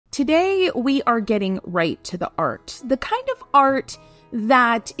Today, we are getting right to the art. The kind of art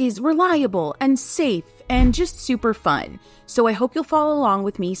that is reliable and safe and just super fun. So I hope you'll follow along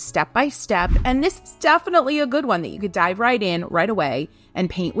with me step by step. And this is definitely a good one that you could dive right in right away and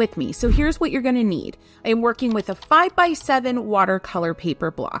paint with me. So here's what you're going to need. I am working with a 5x7 watercolor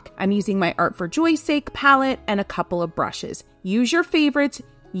paper block. I'm using my Art for Joy's Sake palette and a couple of brushes. Use your favorites.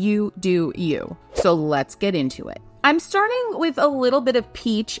 You do you. So let's get into it. I'm starting with a little bit of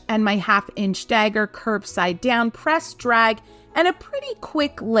peach and my 1/2-inch dagger curved side down, press, drag, and a pretty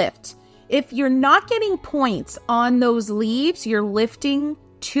quick lift. If you're not getting points on those leaves, you're lifting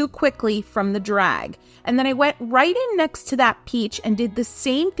too quickly from the drag. And then I went right in next to that peach and did the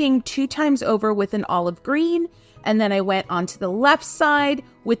same thing 2 times over with an olive green. And then I went onto the left side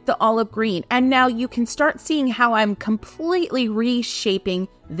with the olive green. And now you can start seeing how I'm completely reshaping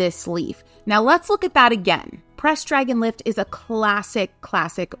this leaf. Now let's look at that again. Press, drag, and lift is a classic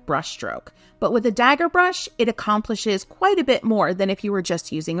brush stroke. But with a dagger brush, it accomplishes quite a bit more than if you were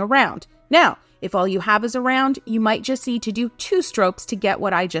just using a round. Now, if all you have is a round, you might just need to do 2 strokes to get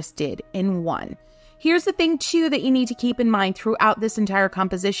what I just did in 1. Here's the thing too that you need to keep in mind throughout this entire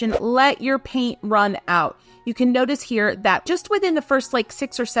composition. Let your paint run out. You can notice here that just within the first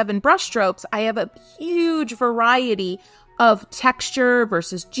 6 or 7 brush strokes, I have a huge variety of texture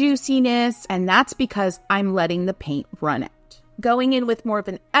versus juiciness, and that's because I'm letting the paint run out. Going in with more of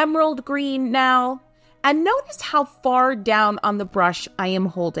an emerald green now, and notice how far down on the brush I am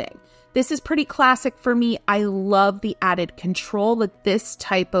holding. This is pretty classic for me. I love the added control that this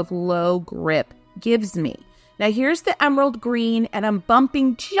type of low grip gives me. Now here's the emerald green, and I'm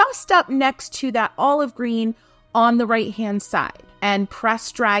bumping just up next to that olive green on the right-hand side. And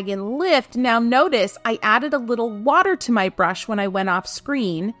press, drag, and lift. Now notice I added a little water to my brush when I went off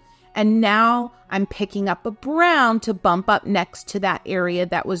screen. And now I'm picking up a brown to bump up next to that area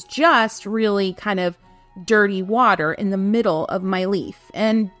that was just really kind of dirty water in the middle of my leaf.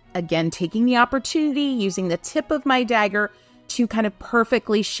 And again, taking the opportunity, using the tip of my dagger to kind of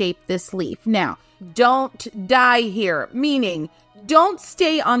perfectly shape this leaf. Now, don't die here, meaning don't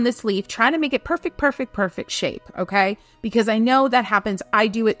stay on this leaf trying to make it perfect shape, okay? Because I know that happens. I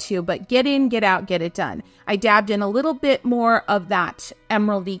do it too, but get in, get out, get it done. I dabbed in a little bit more of that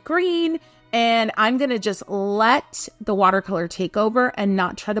emeraldy green, and I'm going to just let the watercolor take over and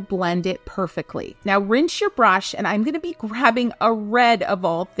not try to blend it perfectly. Now rinse your brush, and I'm going to be grabbing a red of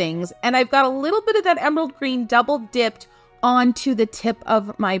all things, and I've got a little bit of that emerald green double dipped onto the tip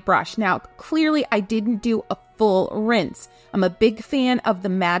of my brush. Now, clearly I didn't do a full rinse. I'm a big fan of the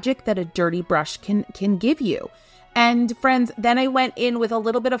magic that a dirty brush can give you. And friends, then I went in with a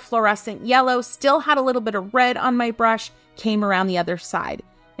little bit of fluorescent yellow, still had a little bit of red on my brush, came around the other side.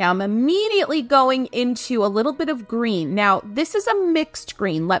 Now I'm immediately going into a little bit of green. Now, this is a mixed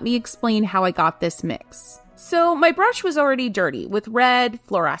green. Let me explain how I got this mix. So my brush was already dirty with red,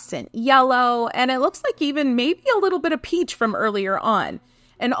 fluorescent yellow, and it looks like even maybe a little bit of peach from earlier on.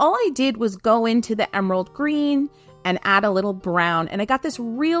 And all I did was go into the emerald green and add a little brown, and I got this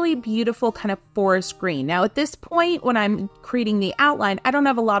really beautiful kind of forest green. Now at this point, when I'm creating the outline, I don't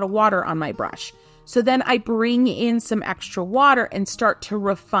have a lot of water on my brush. So then I bring in some extra water and start to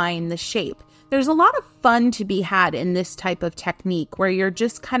refine the shape. There's a lot of fun to be had in this type of technique where you're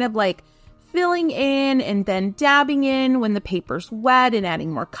just kind of filling in and then dabbing in when the paper's wet and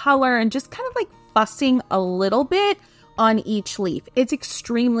adding more color and just kind of fussing a little bit on each leaf. It's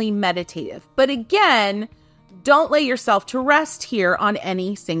extremely meditative. But again, don't lay yourself to rest here on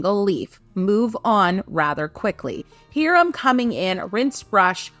any single leaf. Move on rather quickly. Here I'm coming in, a rinsed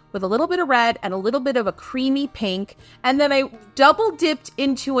brush with a little bit of red and a little bit of a creamy pink. And then I double dipped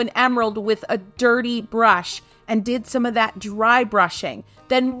into an emerald with a dirty brush and did some of that dry brushing.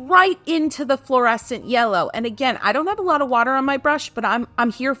 Then right into the fluorescent yellow. And again, I don't have a lot of water on my brush, but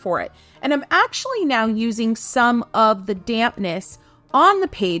I'm here for it. And I'm actually now using some of the dampness on the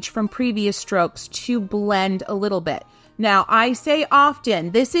page from previous strokes to blend a little bit. Now, I say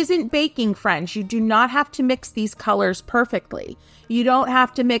often, this isn't baking, friends. You do not have to mix these colors perfectly. You don't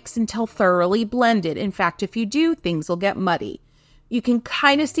have to mix until thoroughly blended. In fact, if you do, things will get muddy. You can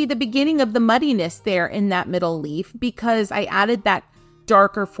kind of see the beginning of the muddiness there in that middle leaf because I added that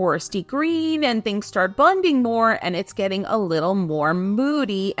darker foresty green and things start blending more and it's getting a little more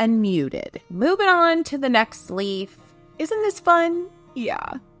moody and muted. Moving on to the next leaf. Isn't this fun?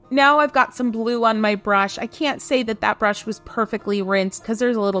 Yeah. Now I've got some blue on my brush. I can't say that brush was perfectly rinsed because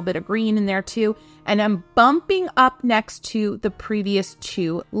there's a little bit of green in there too. And I'm bumping up next to the previous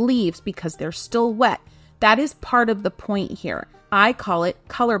 2 leaves because they're still wet. That is part of the point here. I call it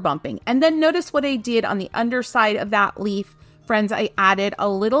color bumping. And then notice what I did on the underside of that leaf Friends, I added a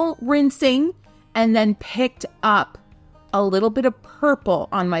little rinsing and then picked up a little bit of purple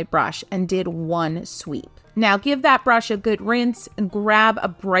on my brush and did one sweep. Now give that brush a good rinse and grab a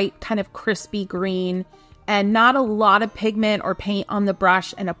bright kind of crispy green and not a lot of pigment or paint on the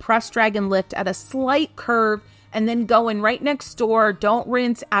brush, and a press, drag, and lift at a slight curve, and then go in right next door. Don't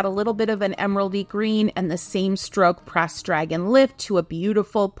rinse, add a little bit of an emeraldy green and the same stroke, press, drag, and lift to a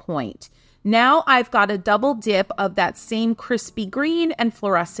beautiful point. Now I've got a double dip of that same crispy green and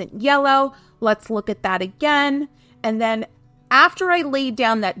fluorescent yellow. Let's look at that again. And then after I laid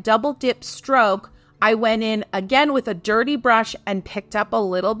down that double dip stroke, I went in again with a dirty brush and picked up a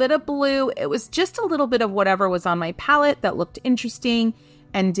little bit of blue. It was just a little bit of whatever was on my palette that looked interesting,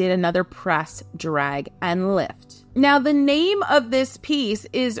 and did another press, drag, and lift. Now the name of this piece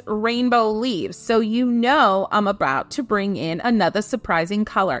is Rainbow Leaves, so you know I'm about to bring in another surprising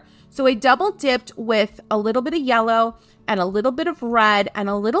color. So I double dipped with a little bit of yellow and a little bit of red and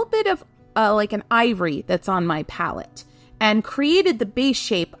a little bit of like an ivory that's on my palette, and created the base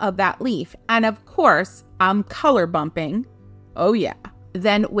shape of that leaf. And of course, I'm color bumping. Oh yeah.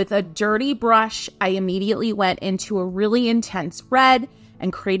 Then with a dirty brush, I immediately went into a really intense red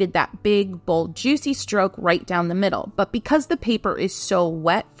and created that big, bold, juicy stroke right down the middle. But because the paper is so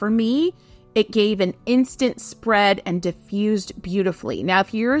wet for me, it gave an instant spread and diffused beautifully. Now,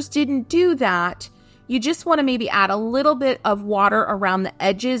 if yours didn't do that, you just want to maybe add a little bit of water around the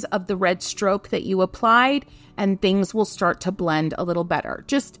edges of the red stroke that you applied, and things will start to blend a little better.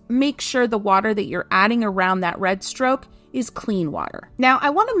 Just make sure the water that you're adding around that red stroke is clean water. Now, I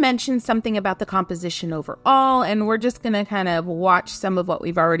want to mention something about the composition overall, and we're just going to kind of watch some of what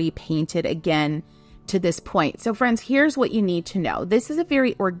we've already painted again to this point. So friends, here's what you need to know. This is a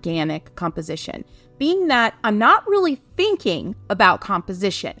very organic composition, being that I'm not really thinking about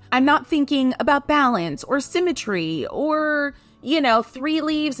composition. I'm not thinking about balance or symmetry or, 3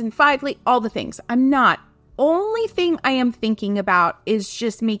 leaves and 5 leaves, all the things. I'm not. Only thing I am thinking about is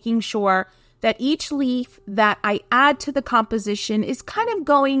just making sure that each leaf that I add to the composition is kind of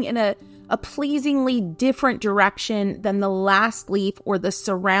going in a pleasingly different direction than the last leaf or the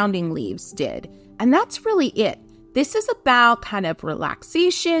surrounding leaves did. And that's really it. This is about kind of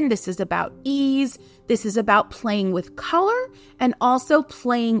relaxation. This is about ease. This is about playing with color and also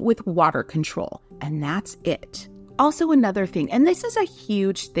playing with water control. And that's it. Also another thing, and this is a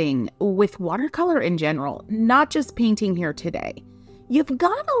huge thing with watercolor in general, not just painting here today. You've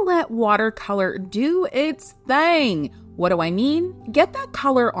got to let watercolor do its thing. What do I mean? Get that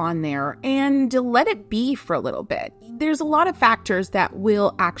color on there and let it be for a little bit. There's a lot of factors that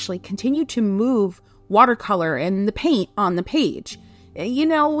will actually continue to move watercolor and the paint on the page. Do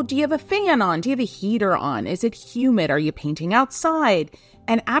you have a fan on? Do you have a heater on? Is it humid? Are you painting outside?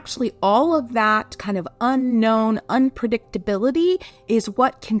 And actually all of that kind of unknown unpredictability is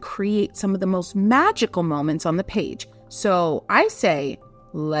what can create some of the most magical moments on the page. So I say,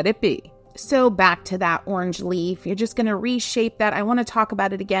 let it be. So back to that orange leaf, you're just going to reshape that. I want to talk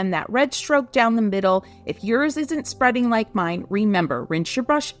about it again, that red stroke down the middle. If yours isn't spreading like mine, remember, rinse your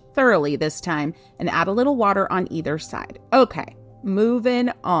brush thoroughly this time and add a little water on either side. Okay, moving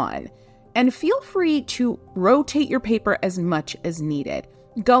on. And feel free to rotate your paper as much as needed.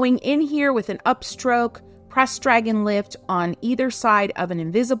 Going in here with an upstroke, press, drag, and lift on either side of an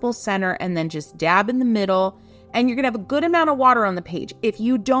invisible center, and then just dab in the middle. And you're going to have a good amount of water on the page. If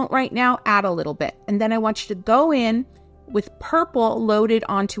you don't right now, add a little bit. And then I want you to go in with purple loaded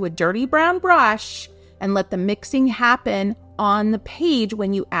onto a dirty brown brush and let the mixing happen on the page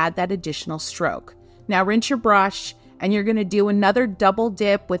when you add that additional stroke. Now rinse your brush, and you're going to do another double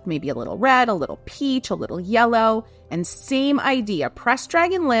dip with maybe a little red, a little peach, a little yellow, and same idea. Press,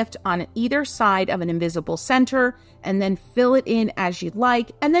 drag, and lift on either side of an invisible center, and then fill it in as you'd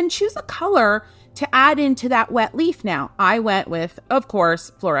like, and then choose a color to add into that wet leaf. Now, I went with, of course,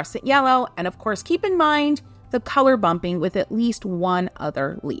 fluorescent yellow, and of course, keep in mind the color bumping with at least one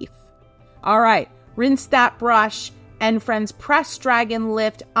other leaf. All right, rinse that brush, and friends, press, drag, and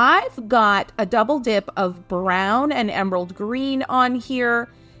lift. I've got a double dip of brown and emerald green on here,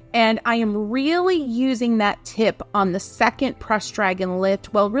 and I am really using that tip on the second press, drag, and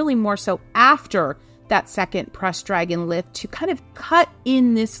lift, well, really more so after that second press, drag, and lift, to kind of cut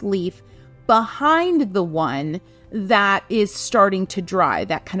in this leaf behind the one that is starting to dry,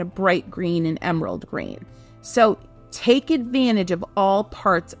 that kind of bright green and emerald green. So take advantage of all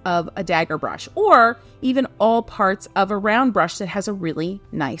parts of a dagger brush, or even all parts of a round brush that has a really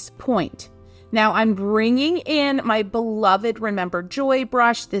nice point. Now I'm bringing in my beloved Remember Joy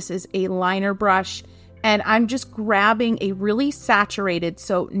brush. This is a liner brush, and I'm just grabbing a really saturated,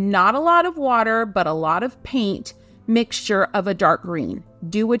 so not a lot of water, but a lot of paint, mixture of a dark green.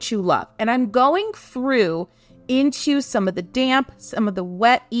 Do what you love. And I'm going through into some of the damp, some of the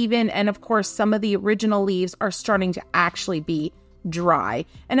wet even, and of course some of the original leaves are starting to actually be dry.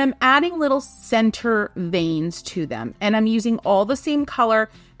 And I'm adding little center veins to them. And I'm using all the same color.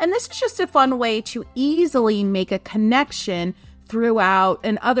 And this is just a fun way to easily make a connection throughout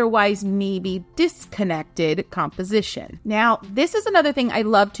an otherwise maybe disconnected composition. Now, this is another thing I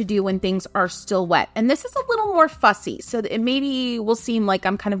love to do when things are still wet. And this is a little more fussy, so that it maybe will seem like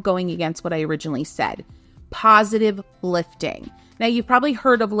I'm kind of going against what I originally said. Positive lifting. Now, you've probably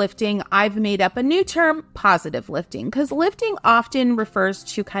heard of lifting. I've made up a new term, positive lifting, because lifting often refers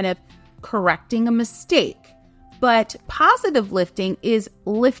to kind of correcting a mistake. But positive lifting is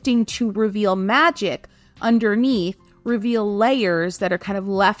lifting to reveal magic underneath, reveal layers that are kind of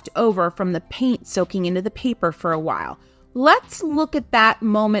left over from the paint soaking into the paper for a while. Let's look at that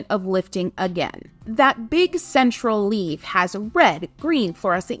moment of lifting again. That big central leaf has red, green,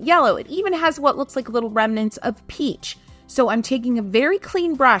 fluorescent yellow. It even has what looks like little remnants of peach. So I'm taking a very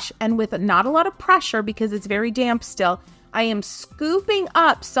clean brush and with not a lot of pressure because it's very damp still, I am scooping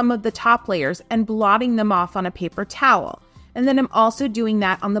up some of the top layers and blotting them off on a paper towel. And then I'm also doing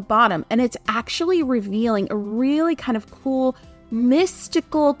that on the bottom. And it's actually revealing a really kind of cool,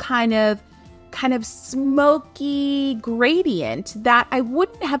 mystical kind of smoky gradient that I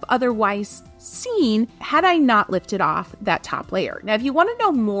wouldn't have otherwise seen had I not lifted off that top layer. Now, if you want to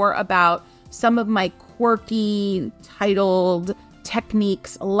know more about some of my quirky titled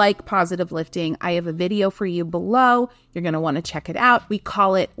techniques like positive lifting, I have a video for you below. You're going to want to check it out. We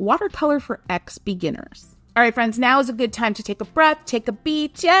call it Watercolor for X Beginners. All right, friends, now is a good time to take a breath, take a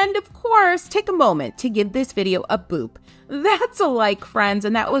beat, and of course, take a moment to give this video a boop. That's a like, friends,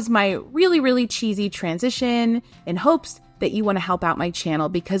 and that was my really, really cheesy transition in hopes that you want to help out my channel,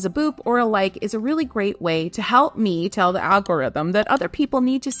 because a boop or a like is a really great way to help me tell the algorithm that other people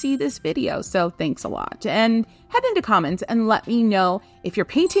need to see this video. So thanks a lot. And head into comments and let me know if you're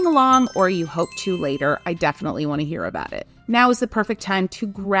painting along or you hope to later. I definitely want to hear about it. Now is the perfect time to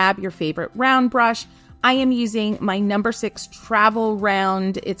grab your favorite round brush. I am using my number 6 travel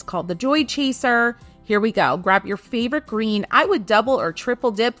round. It's called the Joy Chaser. Here we go. Grab your favorite green. I would double or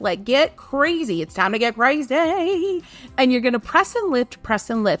triple dip, like get crazy. It's time to get crazy. And you're going to press and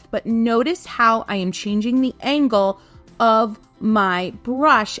lift. But notice how I am changing the angle of my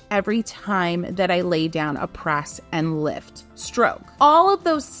brush every time that I lay down a press and lift stroke. All of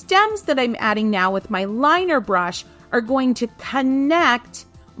those stems that I'm adding now with my liner brush are going to connect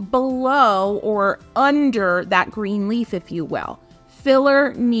below or under that green leaf, if you will.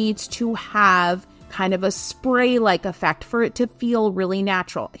 Filler needs to have kind of a spray-like effect for it to feel really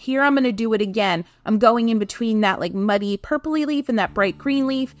natural. Here I'm going to do it again. I'm going in between that like muddy purpley leaf and that bright green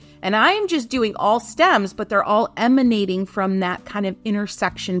leaf, and I am just doing all stems, but they're all emanating from that kind of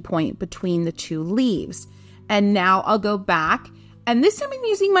intersection point between the two leaves. And now I'll go back, and this time I'm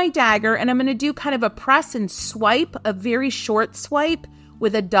using my dagger, and I'm going to do kind of a press and swipe, a very short swipe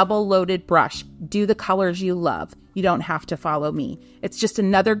with a double loaded brush. Do the colors you love. You don't have to follow me. It's just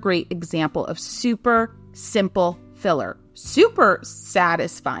another great example of super simple filler, super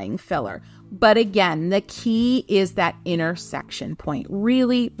satisfying filler. But again, the key is that intersection point.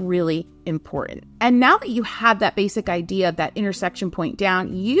 Really, really important. And now that you have that basic idea of that intersection point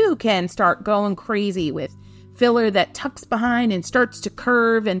down, you can start going crazy with filler that tucks behind and starts to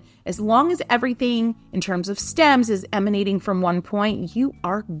curve. And as long as everything in terms of stems is emanating from one point, you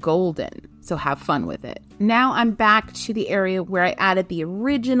are golden. So have fun with it. Now I'm back to the area where I added the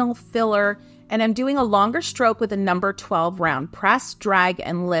original filler, and I'm doing a longer stroke with a number 12 round. Press, drag,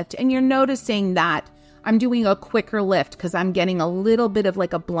 and lift. And you're noticing that I'm doing a quicker lift because I'm getting a little bit of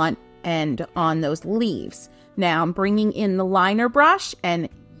like a blunt end on those leaves. Now I'm bringing in the liner brush, and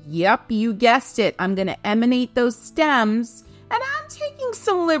yep, you guessed it. I'm going to emanate those stems, and I'm taking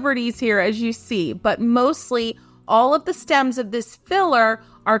some liberties here, as you see, but mostly all of the stems of this filler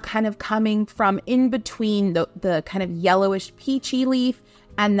are kind of coming from in between the kind of yellowish peachy leaf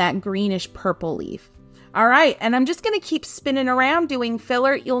and that greenish purple leaf. All right, and I'm just going to keep spinning around doing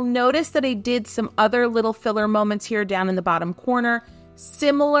filler. You'll notice that I did some other little filler moments here down in the bottom corner.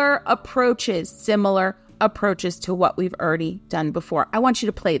 Similar approaches to what we've already done before. I want you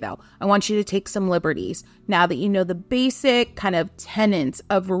to play, though. I want you to take some liberties. Now that you know the basic kind of tenets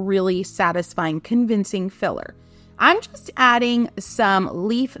of really satisfying, convincing filler, I'm just adding some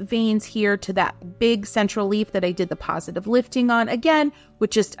leaf veins here to that big central leaf that I did the positive lifting on, again, with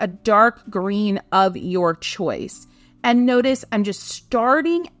just a dark green of your choice. And notice I'm just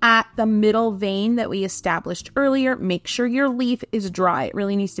starting at the middle vein that we established earlier. Make sure your leaf is dry. It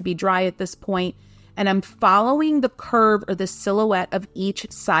really needs to be dry at this point. and I'm following the curve or the silhouette of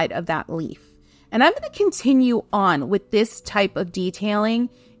each side of that leaf. And I'm going to continue on with this type of detailing.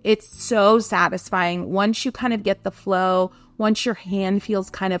 It's so satisfying once you kind of get the flow, once your hand feels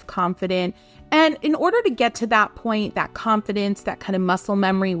kind of confident. And in order to get to that point, that confidence, that kind of muscle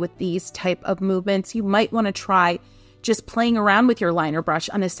memory with these type of movements, you might want to try just playing around with your liner brush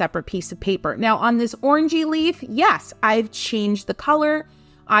on a separate piece of paper. Now on this orangey leaf, yes, I've changed the color.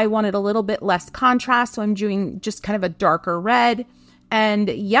 I wanted a little bit less contrast, so I'm doing just kind of a darker red. And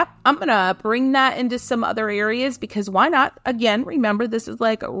yep, I'm going to bring that into some other areas because why not? Again, remember, this is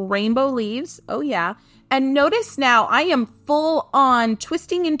like rainbow leaves. Oh yeah. And notice now I am full on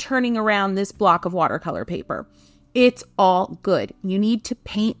twisting and turning around this block of watercolor paper. It's all good. You need to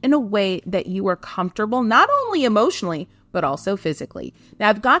paint in a way that you are comfortable, not only emotionally, but also physically. Now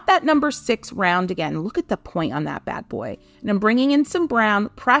I've got that number 6 round again. Look at the point on that bad boy. And I'm bringing in some brown,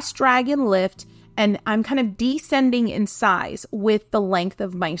 press, drag, and lift. And I'm kind of descending in size with the length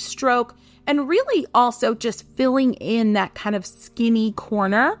of my stroke and really also just filling in that kind of skinny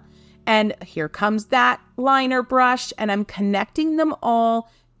corner. And here comes that liner brush and I'm connecting them all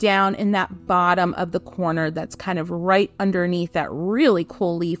down in that bottom of the corner that's kind of right underneath that really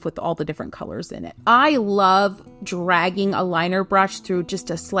cool leaf with all the different colors in it. I love dragging a liner brush through just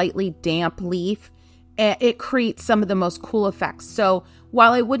a slightly damp leaf. It creates some of the most cool effects. So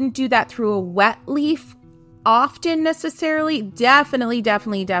while I wouldn't do that through a wet leaf often necessarily,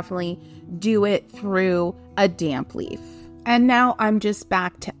 definitely do it through a damp leaf. And now I'm just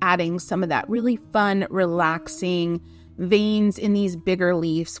back to adding some of that really fun, relaxing veins in these bigger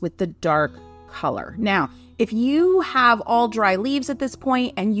leaves with the dark color. Now, if you have all dry leaves at this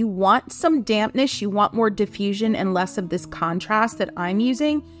point and you want some dampness, you want more diffusion and less of this contrast that I'm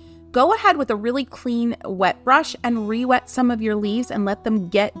using, go ahead with a really clean wet brush and re-wet some of your leaves and let them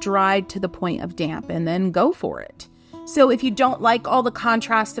get dried to the point of damp and then go for it. So if you don't like all the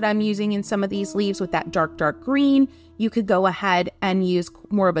contrast that I'm using in some of these leaves with that dark green, you could go ahead and use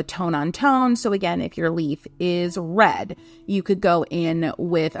more of a tone on tone. So again, if your leaf is red, you could go in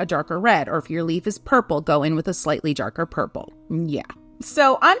with a darker red, or if your leaf is purple, go in with a slightly darker purple. Yeah.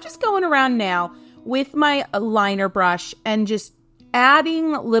 So I'm just going around now with my liner brush and just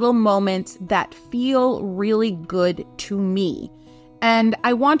adding little moments that feel really good to me. And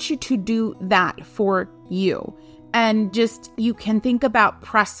I want you to do that for you. And just, you can think about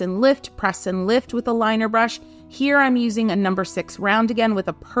press and lift with a liner brush. Here I'm using a number 6 round again with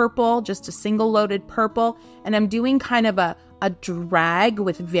a purple, just a single loaded purple. And I'm doing kind of a drag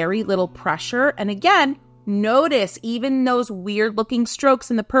with very little pressure. And again, notice even those weird looking strokes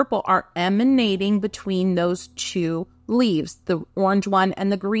in the purple are emanating between those two leaves, the orange one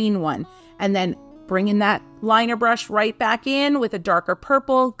and the green one. And then bringing that liner brush right back in with a darker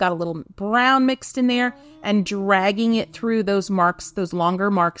purple, got a little brown mixed in there, and dragging it through those marks, those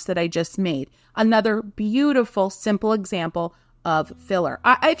longer marks that I just made. Another beautiful, simple example of filler.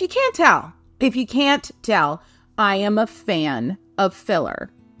 If you can't tell, I am a fan of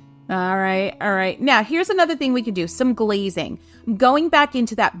filler. All right. Now, here's another thing we could do, some glazing. I'm going back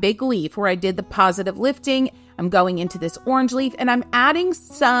into that big leaf where I did the positive lifting. I'm going into this orange leaf, and I'm adding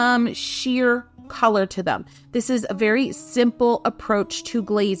some sheer color to them. This is a very simple approach to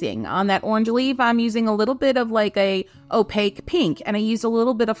glazing. On that orange leaf, I'm using a little bit of like a opaque pink, and I use a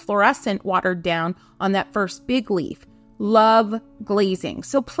little bit of fluorescent watered down on that first big leaf. Love glazing.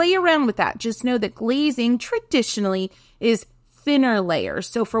 So play around with that. Just know that glazing traditionally is thinner layers.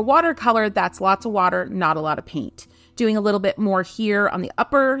 So for watercolor, that's lots of water, not a lot of paint. Doing a little bit more here on the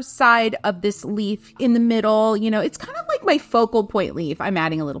upper side of this leaf in the middle. You know, it's kind of like my focal point leaf. I'm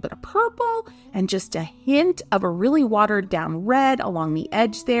adding a little bit of purple and just a hint of a really watered down red along the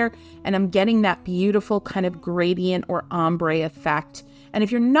edge there. And I'm getting that beautiful kind of gradient or ombre effect. And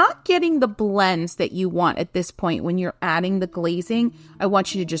if you're not getting the blends that you want at this point when you're adding the glazing, I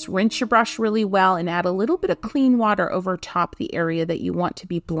want you to just rinse your brush really well and add a little bit of clean water over top the area that you want to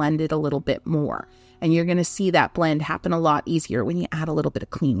be blended a little bit more. And you're going to see that blend happen a lot easier when you add a little bit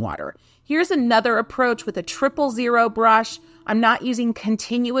of clean water. Here's another approach with a 000 brush. I'm not using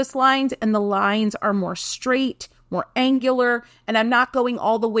continuous lines, and the lines are more straight, more angular, and I'm not going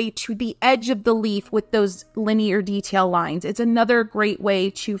all the way to the edge of the leaf with those linear detail lines. It's another great way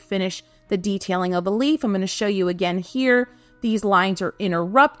to finish the detailing of a leaf. I'm going to show you again here. These lines are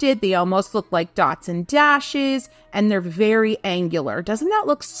interrupted. They almost look like dots and dashes, and they're very angular. Doesn't that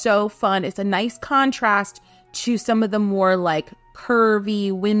look so fun? It's a nice contrast to some of the more like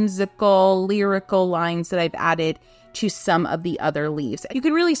curvy, whimsical, lyrical lines that I've added to some of the other leaves. You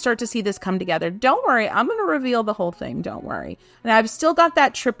can really start to see this come together. Don't worry, I'm going to reveal the whole thing. Don't worry. And I've still got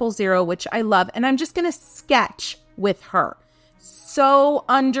that 000, which I love. And I'm just going to sketch with her. So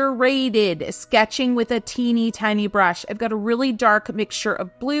underrated, sketching with a teeny tiny brush. I've got a really dark mixture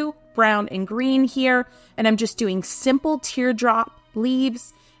of blue, brown, and green here. And I'm just doing simple teardrop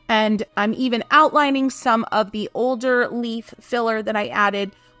leaves. And I'm even outlining some of the older leaf filler that I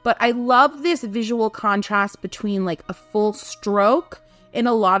added. But I love this visual contrast between like a full stroke in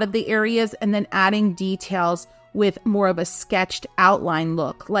a lot of the areas and then adding details with more of a sketched outline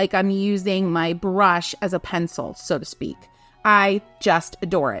look, like I'm using my brush as a pencil, so to speak. I just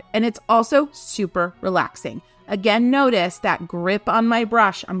adore it. And it's also super relaxing. Again, notice that grip on my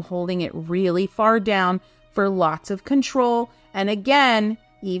brush. I'm holding it really far down for lots of control. And again,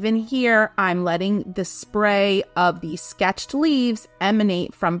 even here, I'm letting the spray of the sketched leaves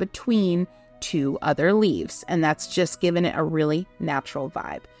emanate from between two other leaves. And that's just giving it a really natural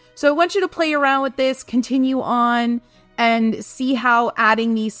vibe. So I want you to play around with this, continue on, and see how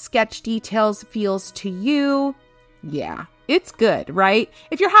adding these sketch details feels to you. Yeah, it's good, right?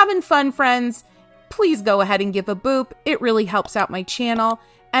 If you're having fun, friends, please go ahead and give a boop. It really helps out my channel.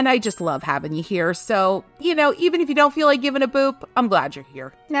 And I just love having you here. So, even if you don't feel like giving a boop, I'm glad you're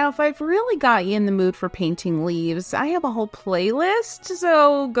here. Now, if I've really got you in the mood for painting leaves, I have a whole playlist.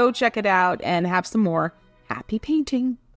 So go check it out and have some more happy painting.